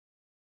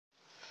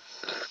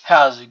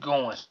How's it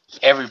going,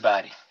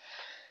 everybody?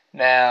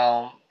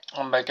 Now,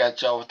 I'm back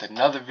at y'all with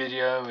another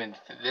video, and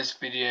for this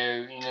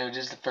video, this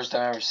is the first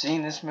time I've ever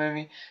seen this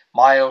movie,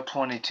 Mile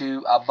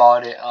 22. I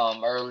bought it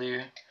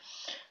earlier.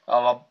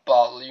 I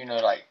bought,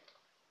 like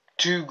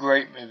two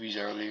great movies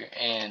earlier,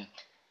 and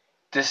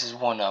this is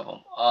one of them.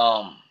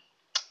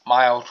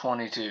 Mile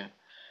 22,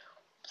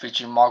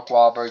 featuring Mark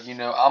Wahlberg.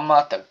 I'm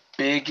not the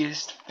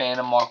biggest fan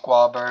of Mark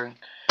Wahlberg,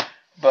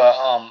 but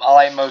I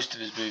like most of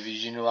his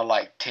movies. I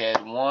like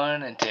Ted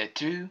 1 and Ted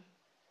 2.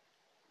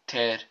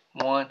 Ted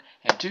 1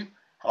 and 2.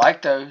 I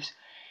like those.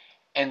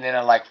 And then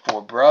I like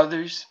Four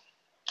Brothers.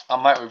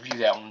 I might review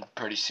that one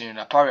pretty soon.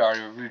 I probably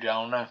already reviewed it.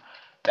 I don't know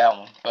that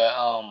one. But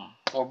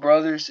Four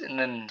Brothers. And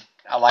then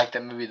I like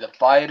that movie The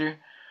Fighter.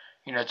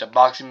 It's a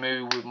boxing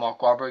movie with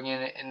Mark Wahlberg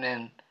in it. And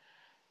then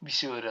let me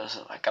see what else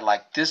I like. I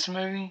like this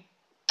movie.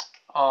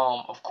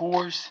 Of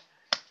course.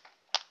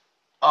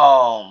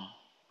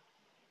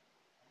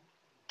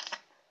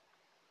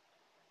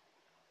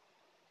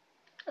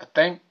 I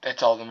think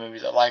that's all the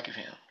movies I like of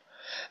him.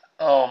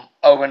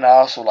 And I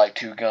also like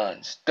Two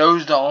Guns.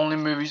 Those are the only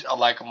movies I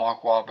like of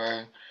Mark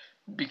Wahlberg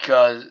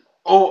because,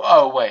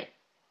 wait.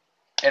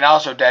 And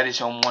also Daddy's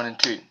Home 1 and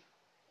 2.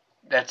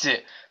 That's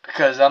it.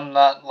 Because I'm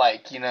not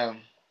like, a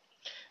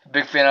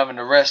big fan of them, and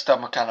the rest of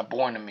them are kind of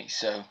boring to me.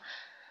 So,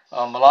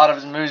 a lot of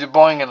his movies are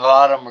boring and a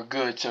lot of them are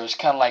good. So it's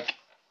kind of like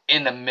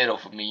in the middle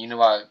for me.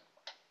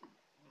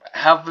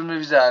 Half the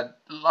movies that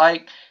I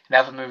like and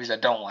half the movies I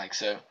don't like.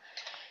 So,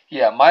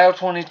 yeah, Mile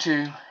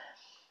 22.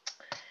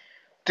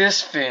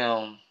 This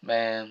film,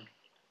 man,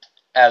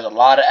 has a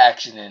lot of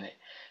action in it.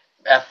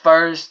 At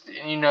first,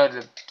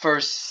 the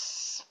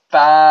first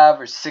 5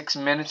 or 6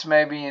 minutes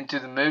maybe into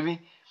the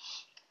movie,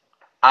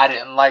 I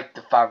didn't like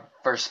the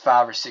first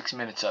 5 or 6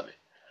 minutes of it.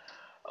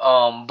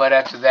 But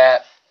after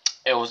that,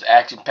 it was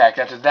action-packed.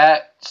 After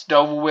that, it's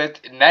over with,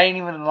 and that ain't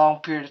even a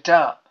long period of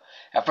time.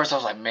 At first, I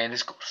was like, man,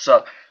 this gonna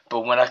suck. But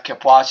when I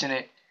kept watching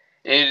it,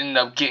 it ended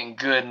up getting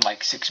good in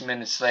like 6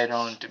 minutes later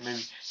on into the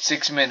movie.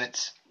 6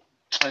 minutes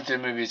into the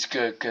movie, it's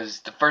good, because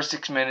the first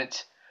 6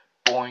 minutes,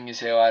 boring as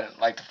hell. I didn't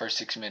like the first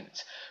 6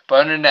 minutes.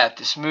 But other than that,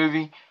 this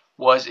movie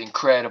was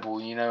incredible.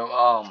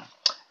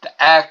 The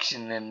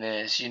action in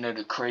this,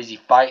 the crazy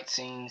fight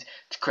scenes,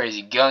 the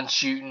crazy gun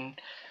shooting.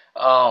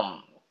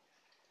 It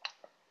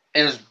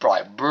was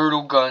like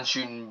brutal gun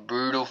shooting,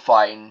 brutal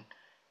fighting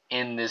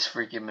in this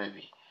freaking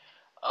movie.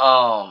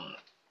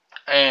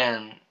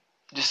 And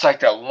just like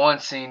that one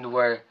scene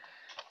where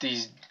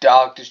these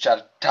doctors try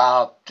to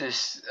tie up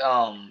this,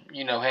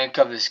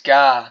 handcuff this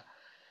guy.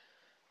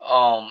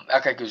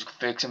 Act like he was gonna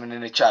fix him, and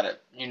then they try to,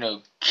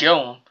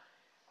 kill him.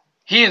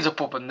 He ends up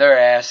whooping their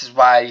asses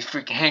while he's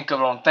freaking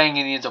handcuffed on thing,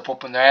 and he ends up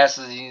whooping their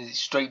asses. He's a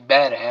straight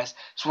badass.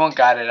 It's one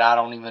guy that I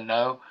don't even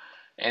know,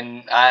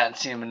 and I haven't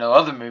seen him in no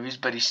other movies,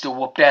 but he still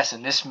whooped ass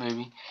in this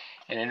movie.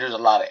 And then there's a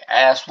lot of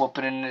ass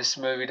whooping in this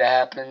movie that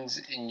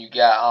happens, and you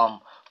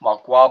got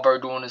Mark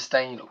Wahlberg doing this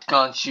thing,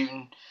 gun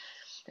shooting,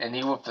 and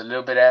he whooped a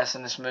little bit of ass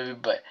in this movie.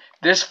 But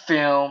this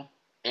film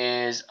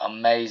is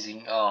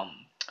amazing. I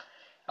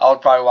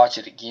would probably watch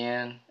it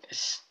again.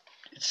 It's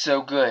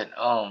so good.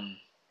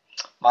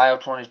 Mile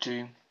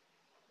 22,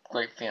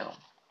 great film.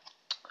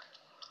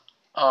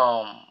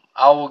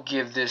 I will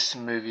give this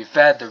movie, if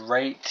I had to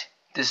rate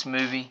this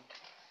movie,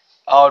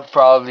 I would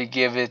probably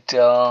give it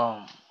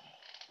a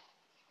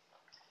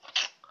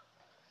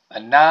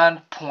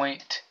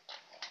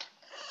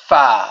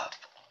 9.5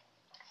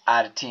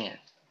 out of 10.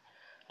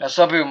 Now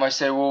some people might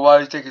say, well, why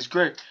do you think it's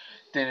great?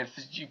 Then if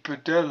you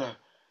put that low,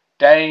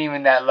 that ain't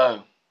even that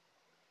low.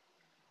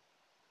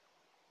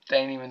 That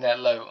ain't even that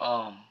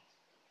low.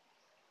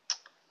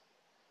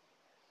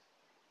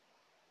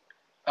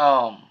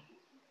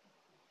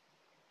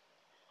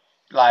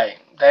 Like,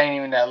 that ain't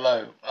even that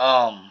low.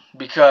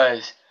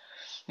 Because,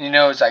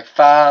 it's like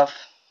 5,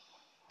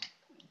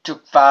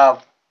 took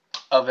 5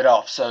 of it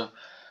off. So,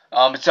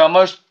 it's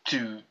almost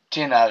to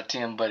 10 out of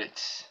 10, but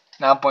it's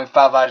 9.5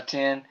 out of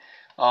 10.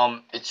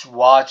 It's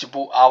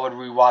watchable. I would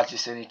rewatch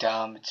this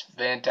anytime. It's a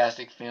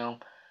fantastic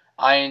film.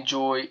 I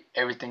enjoy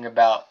everything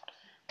about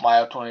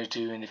Mile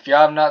 22. And if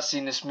y'all have not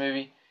seen this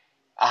movie,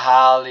 I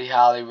highly,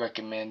 highly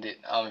recommend it.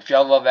 If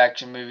y'all love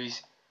action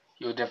movies,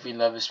 you'll definitely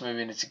love this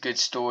movie. And it's a good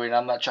story. And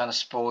I'm not trying to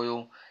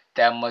spoil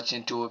that much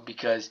into it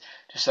because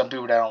there's some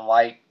people that don't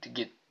like to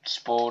get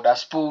spoiled. I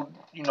spoiled,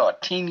 a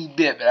teeny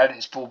bit, but I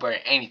didn't spoil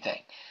very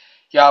anything.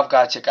 Y'all have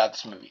got to check out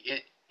this movie.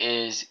 It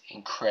is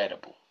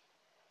incredible.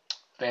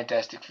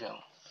 Fantastic film.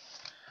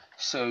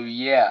 So,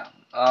 yeah.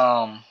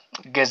 I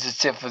guess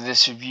that's it for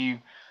this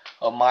review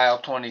of Mile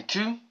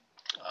 22.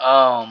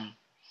 I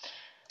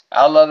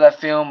love that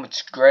film.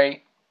 It's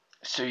great.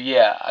 So,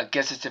 yeah. I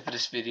guess that's it for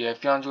this video.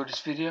 If y'all enjoyed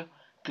this video,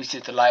 please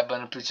hit the like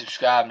button. Please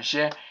subscribe and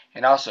share.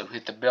 And also,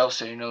 hit the bell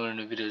so you know when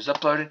the video is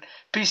uploaded.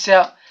 Peace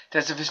out.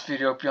 That's it for this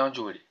video. Hope y'all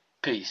enjoyed it.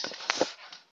 Peace.